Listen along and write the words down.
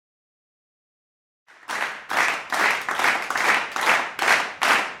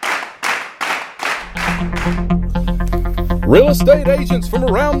Real estate agents from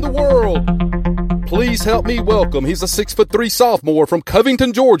around the world, please help me welcome. He's a 6'3" sophomore from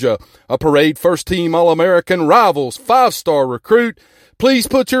Covington, Georgia, a parade first-team All-American, Rivals 5-star recruit. Please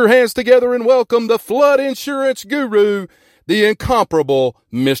put your hands together and welcome the flood insurance guru, the incomparable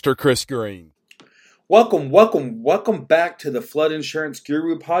Mr. Chris Green. Welcome back to the Flood Insurance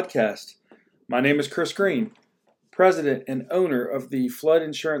Guru podcast. My name is Chris Green, president and owner of the Flood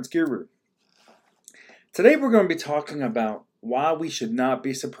Insurance Guru. Today we're going to be talking about why we should not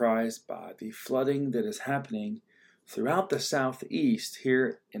be surprised by the flooding that is happening throughout the Southeast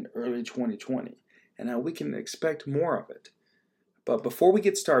here in early 2020 and how we can expect more of it. But before we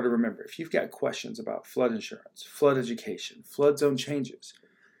get started, remember, if you've got questions about flood insurance, flood education, flood zone changes,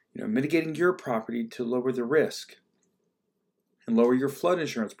 mitigating your property to lower the risk and lower your flood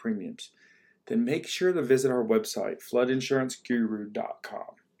insurance premiums, then make sure to visit our website,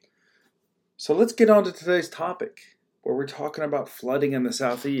 floodinsuranceguru.com. So let's get on to today's topic, where we're talking about flooding in the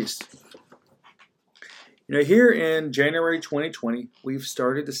Southeast. Here in January 2020, we've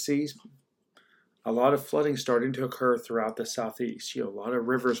started to see a lot of flooding starting to occur throughout the Southeast. A lot of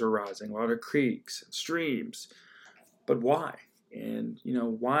rivers are rising, a lot of creeks and streams. But why? And,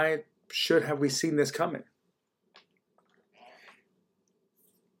 why have we seen this coming?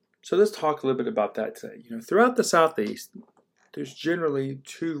 So let's talk a little bit about that today. Throughout the Southeast, there's generally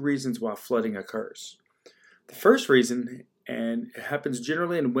two reasons why flooding occurs. The first reason, and it happens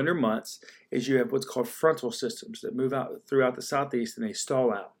generally in winter months, is you have what's called frontal systems that move out throughout the Southeast and they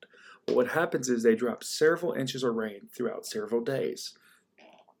stall out. But what happens is they drop several inches of rain throughout several days,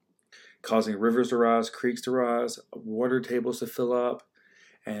 causing rivers to rise, creeks to rise, water tables to fill up,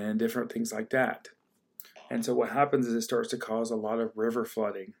 and different things like that. And so what happens is it starts to cause a lot of river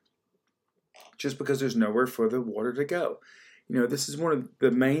flooding just because there's nowhere for the water to go. This is one of the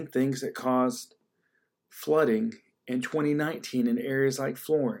main things that caused flooding in 2019 in areas like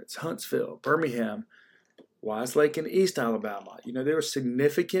Florence, Huntsville, Birmingham, Wise Lake, and East Alabama. There was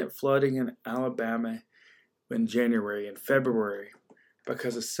significant flooding in Alabama in January and February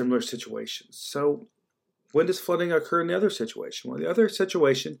because of similar situations. So when does flooding occur in the other situation? Well, the other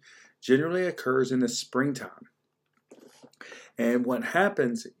situation generally occurs in the springtime. And what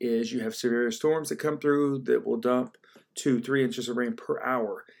happens is you have severe storms that come through that will dump 2-3 inches of rain per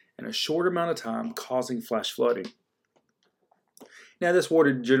hour in a short amount of time, causing flash flooding. Now, this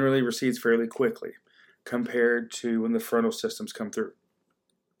water generally recedes fairly quickly compared to when the frontal systems come through.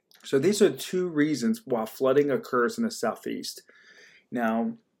 So these are two reasons why flooding occurs in the Southeast.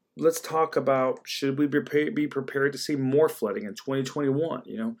 Now, let's talk about, should we be prepared to see more flooding in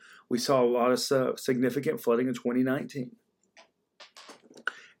 2021? We saw a lot of significant flooding in 2019.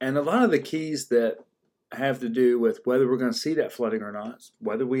 And a lot of the keys that have to do with whether we're going to see that flooding or not,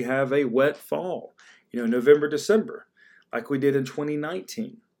 whether we have a wet fall, November, December, like we did in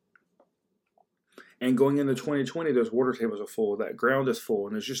 2019. And going into 2020, those water tables are full, that ground is full,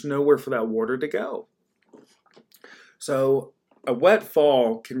 and there's just nowhere for that water to go. So a wet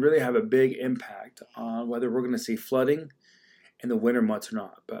fall can really have a big impact on whether we're going to see flooding in the winter months or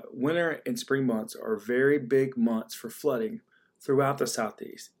not. But winter and spring months are very big months for flooding throughout the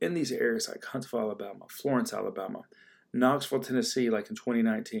Southeast, in these areas like Huntsville, Alabama, Florence, Alabama, Knoxville, Tennessee, like in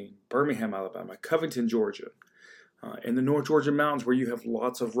 2019, Birmingham, Alabama, Covington, Georgia, in the North Georgia mountains where you have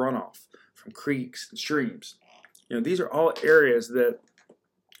lots of runoff from creeks and streams. These are all areas that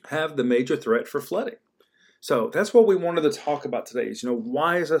have the major threat for flooding. So that's what we wanted to talk about today is,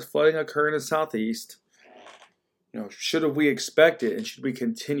 why is this flooding occurring in the Southeast? Should we expect it and should we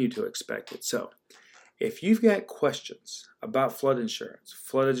continue to expect it? So if you've got questions about flood insurance,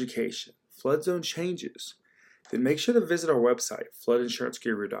 flood education, flood zone changes, then make sure to visit our website,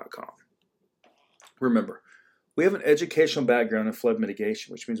 floodinsuranceguru.com. Remember, we have an educational background in flood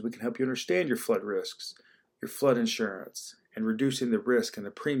mitigation, which means we can help you understand your flood risks, your flood insurance, and reducing the risk and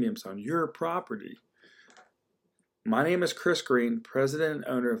the premiums on your property. My name is Chris Green, president and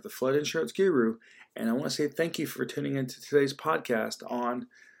owner of the Flood Insurance Guru, and I want to say thank you for tuning into today's podcast on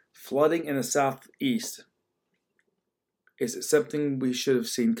flooding in the Southeast. Is it something we should have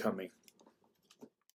seen coming?